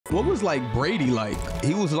What was like Brady like?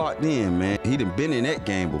 He was locked in, man. He done been in that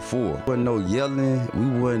game before. Wasn't no yelling.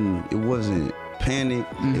 It wasn't panic.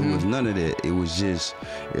 It was none of that. It was just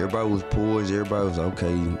everybody was poised. Everybody was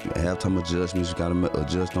okay. Halftime adjustments. Got to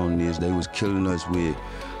adjust on this. They was killing us with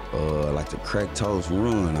like the crack toast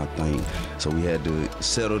run, I think. So we had to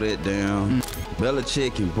settle that down.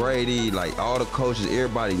 Belichick and Brady, like all the coaches,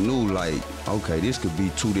 everybody knew like, okay, this could be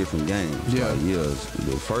two different games. Yeah. Like, yeah,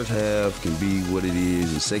 the first half can be what it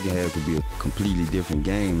is, the second half can be a completely different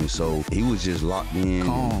game. And so he was just locked in,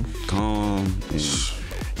 calm, and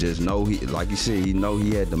just know he, like you said, he know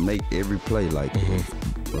he had to make every play, like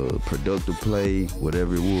productive play,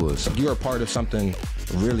 whatever it was. You're a part of something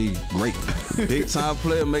really great. Big time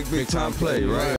player make big time play, right?